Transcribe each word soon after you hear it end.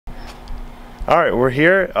All right, we're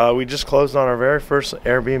here. We just closed on our very first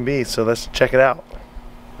Airbnb, so let's check it out.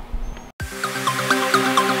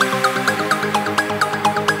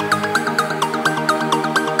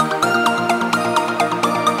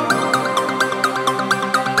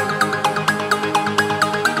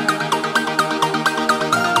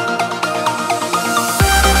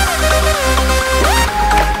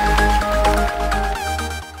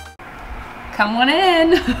 Come on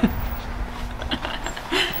in.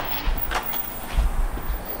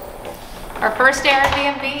 Our first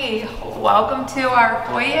Airbnb. Welcome to our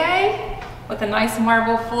foyer with the nice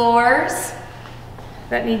marble floors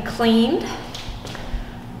that need cleaned.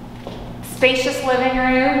 Spacious living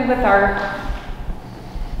room with our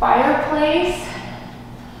fireplace.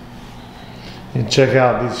 You check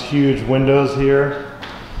out these huge windows here.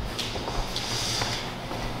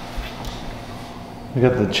 We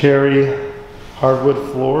got the cherry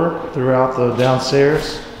hardwood floor throughout the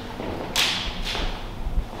downstairs.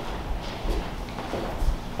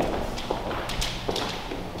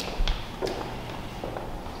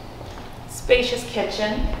 Spacious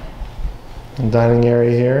kitchen. And dining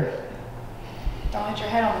area here. Don't hit your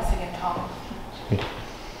head on this again, Tom.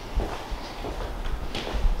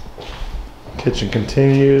 Kitchen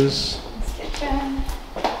continues. This kitchen.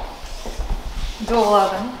 Dual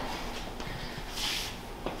oven.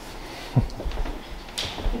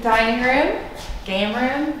 Dining room, game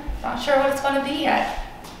room. Not sure what it's going to be yet.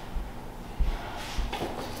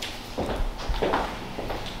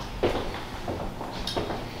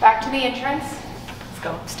 Back to the entrance. Let's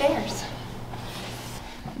go upstairs.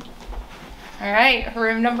 All right,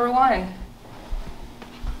 room number 1.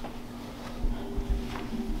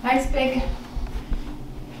 Nice big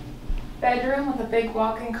bedroom with a big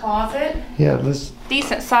walk-in closet. Yeah, this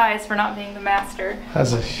Decent size for not being the master.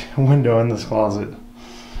 has a window in this closet.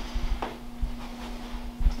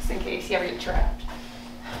 Just in case you ever get trapped.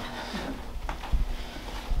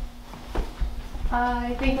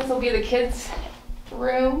 I think this will be the kids'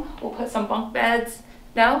 room. We'll put some bunk beds.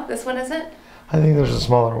 No, this one isn't? I think there's a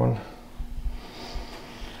smaller one.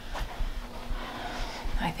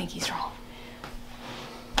 I think he's wrong.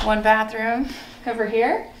 1 bathroom over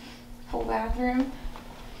here. Full bathroom.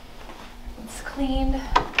 It's cleaned.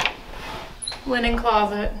 Linen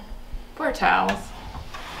closet for towels.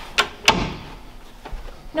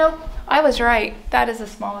 Nope, I was right. That is the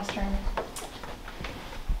smallest room.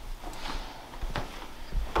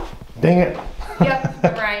 Dang it. Yep,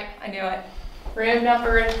 I'm right. I knew it. Room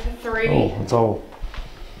number 3. Oh, it's all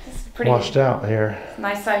This is pretty washed out here.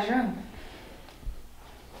 nice size room.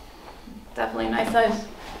 Definitely a nice size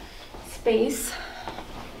space.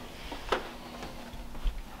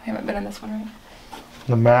 I haven't been in this one, right?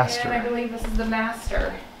 The And I master. believe this is the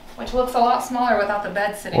master, which looks a lot smaller without the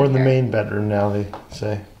bed sitting Or the here. main bedroom now, they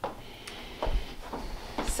say.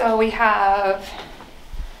 So we have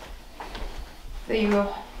the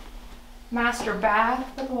master bath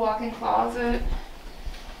with a walk-in closet,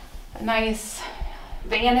 a nice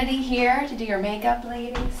vanity here to do your makeup,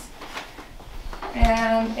 ladies,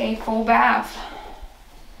 and a full bath.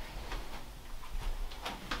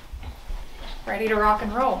 Ready to rock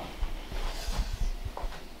and roll.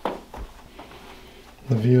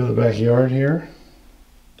 The view of the backyard here.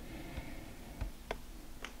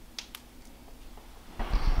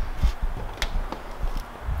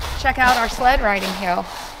 Check out our sled riding hill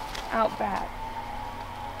out back.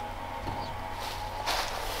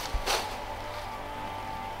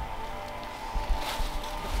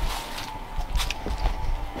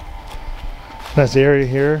 Nice area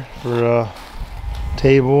here for a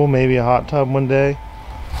table, maybe a hot tub one day.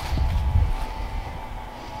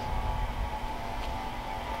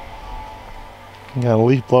 You got a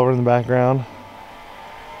leaf blower in the background.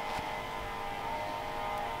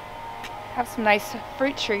 Have some nice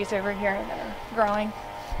fruit trees over here that are growing.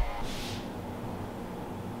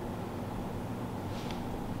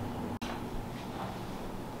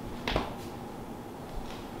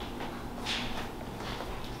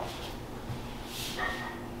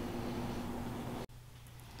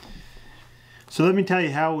 So let me tell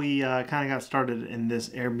you how we kind of got started in this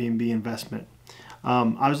Airbnb investment.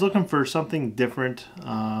 I was looking for something different.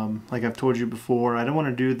 Like I've told you before, I don't want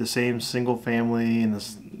to do the same single family in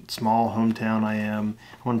this small hometown I am.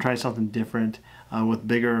 I want to try something different with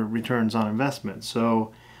bigger returns on investment.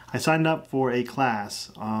 So I signed up for a class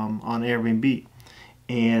on Airbnb,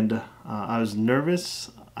 and I was nervous.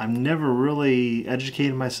 I've never really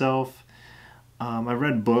educated myself. I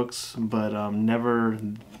read books, but never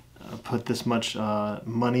put this much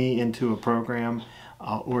money into a program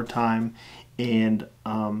or time. And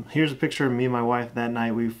here's a picture of me and my wife that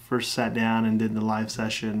night we first sat down and did the live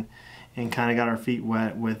session. and kind of got our feet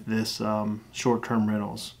wet with this short-term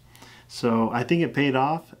rentals. So I think it paid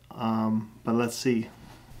off, but let's see.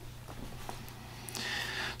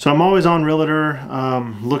 So I'm always on Realtor,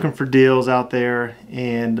 looking for deals out there,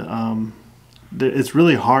 and it's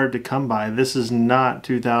really hard to come by. This is not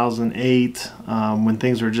 2008 when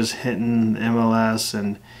things were just hitting MLS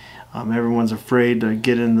and everyone's afraid to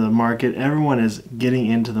get into the market. Everyone is getting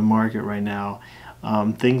into the market right now.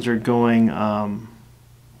 Things are going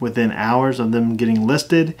within hours of them getting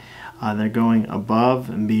listed. They're going above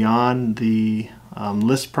and beyond the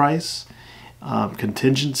list price.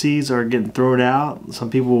 Contingencies are getting thrown out. Some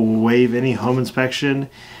people will waive any home inspection,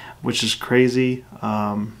 which is crazy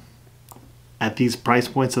at these price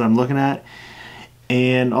points that I'm looking at.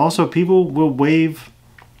 And also people will waive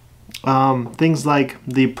things like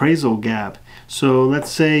the appraisal gap. So let's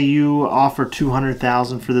say you offer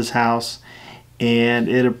 $200,000 for this house and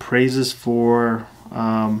it appraises for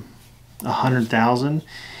 $100,000,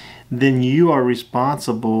 then you are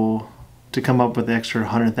responsible to come up with the extra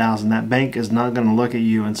 $100,000. That bank is not going to look at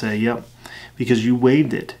you and say, yep, because you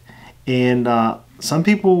waived it. And some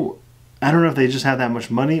people, I don't know if they just have that much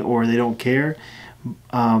money or they don't care.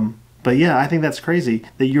 But yeah, I think that's crazy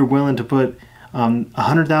that you're willing to put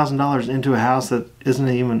 $100,000 into a house that isn't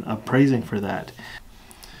even appraising for that.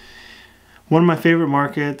 One of my favorite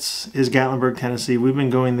markets is Gatlinburg, Tennessee. We've been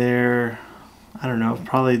going there, I don't know,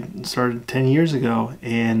 probably started 10 years ago.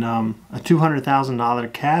 And a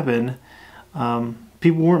 $200,000 cabin,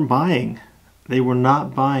 people weren't buying. They were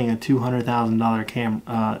not buying a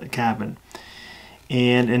 $200,000 cabin.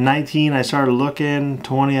 And in 19, I started looking,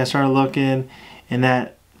 20, I started looking, and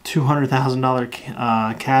that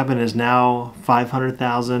 $200,000 cabin is now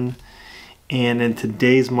 $500,000. And in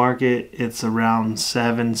today's market, it's around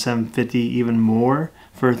 $750, even more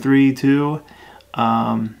for a 3-2.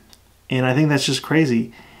 And I think that's just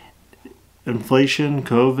crazy. Inflation,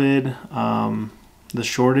 COVID, the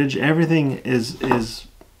shortage, everything is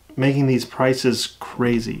making these prices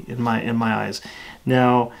crazy in my eyes.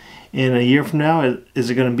 Now, in a year from now, is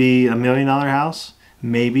it going to be $1 million house?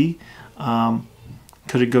 Maybe.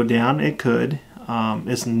 Could it go down? It could.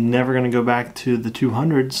 It's never going to go back to the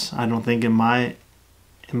 200s. I don't think, in my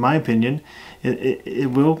opinion,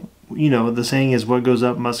 it will. You know, the saying is, what goes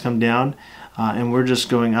up must come down, and we're just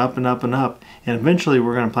going up and up and up, and eventually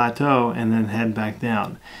we're going to plateau and then head back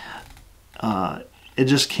down. It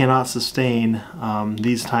just cannot sustain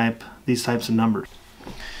these types of numbers.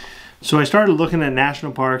 So I started looking at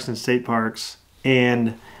national parks and state parks,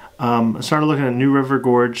 and I started looking at New River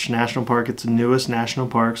Gorge National Park. It's the newest national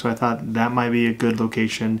park, so I thought that might be a good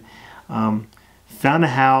location. Found a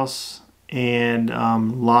house and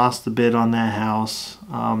lost the bid on that house.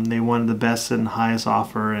 They wanted the best and highest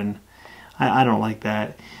offer, and I don't like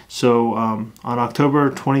that. So on October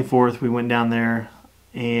 24th, we went down there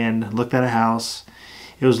and looked at a house.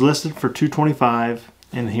 It was listed for $225,000,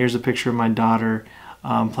 and here's a picture of my daughter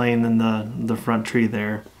playing in the front tree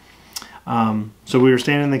there. So we were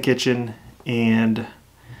standing in the kitchen, and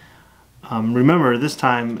remember, this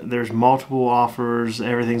time there's multiple offers,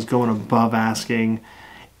 everything's going above asking,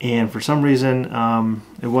 and for some reason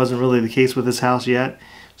it wasn't really the case with this house yet.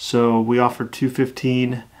 So we offered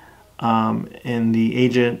 $215,000, and the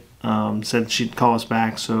agent said she'd call us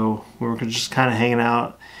back. So we were just kind of hanging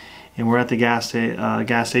out, and we're at the gas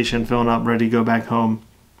station filling up, ready to go back home,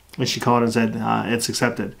 and she called and said it's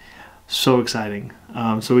accepted. So exciting.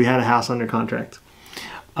 So we had a house under contract.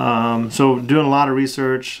 So doing a lot of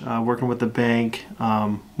research, working with the bank.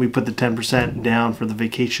 We put the 10% down for the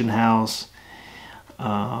vacation house.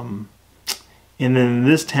 And then in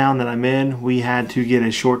this town that I'm in, we had to get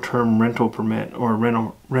a short-term rental permit, or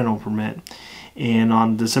rental permit. And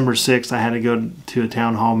on December 6th, I had to go to a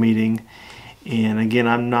town hall meeting. And again,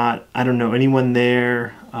 I don't know anyone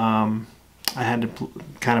there. I had to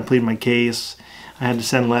kind of plead my case. I had to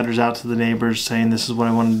send letters out to the neighbors saying this is what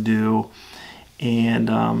I wanted to do.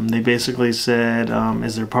 And they basically said,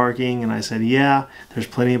 is there parking? And I said, yeah, there's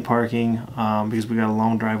plenty of parking because we got a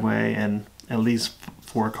long driveway and at least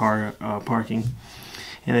 4-car parking.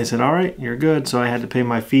 And they said, all right, you're good. So I had to pay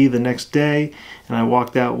my fee the next day, and I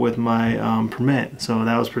walked out with my permit. So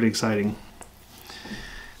that was pretty exciting.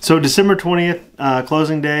 So December 20th,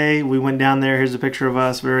 closing day, we went down there. Here's a picture of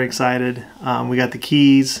us, very excited. We got the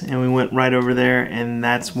keys, and we went right over there, and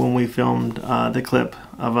that's when we filmed the clip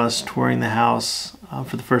of us touring the house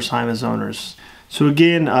for the first time as owners. So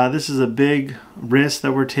again, this is a big risk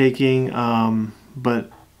that we're taking,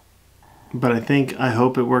 but I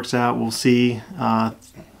hope it works out. We'll see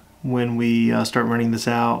when we start running this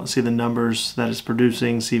out, see the numbers that it's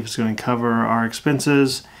producing, see if it's going to cover our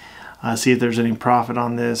expenses. see if there's any profit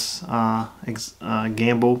on this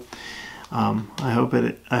gamble. I hope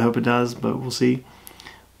it does, but we'll see.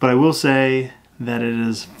 But I will say that it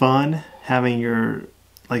is fun having your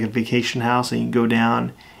like a vacation house, and you can go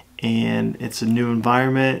down and it's a new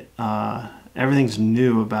environment. Everything's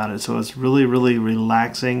new about it, so it's really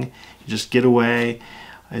relaxing. You just get away.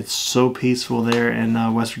 It's so peaceful there in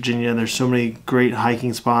West Virginia. There's so many great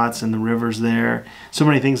hiking spots and the rivers there. So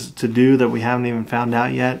many things to do that we haven't even found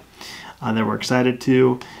out yet that we're excited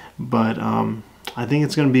to. But I think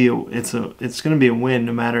it's going to be it's going to be a win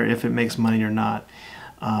no matter if it makes money or not.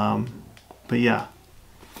 But yeah,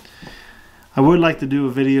 I would like to do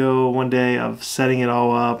a video one day of setting it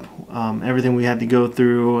all up, everything we had to go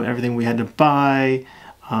through, everything we had to buy,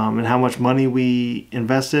 and how much money we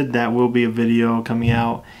invested. That will be a video coming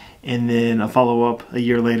out, and then a follow-up a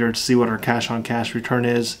year later to see what our cash-on-cash return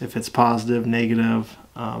is, if it's positive, negative.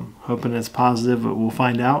 Hoping it's positive, but we'll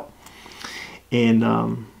find out.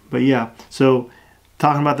 And but yeah, so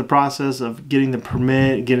talking about the process of getting the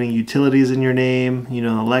permit, getting utilities in your name, you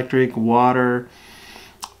know, electric, water,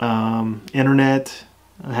 internet.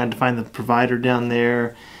 I had to find the provider down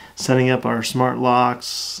there, setting up our smart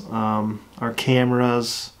locks, our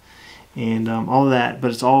cameras, and all of that. But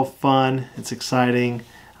it's all fun. It's exciting,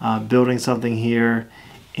 building something here,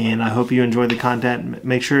 and I hope you enjoy the content.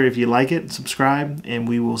 Make sure if you like it, subscribe, and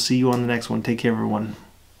we will see you on the next one. Take care, everyone.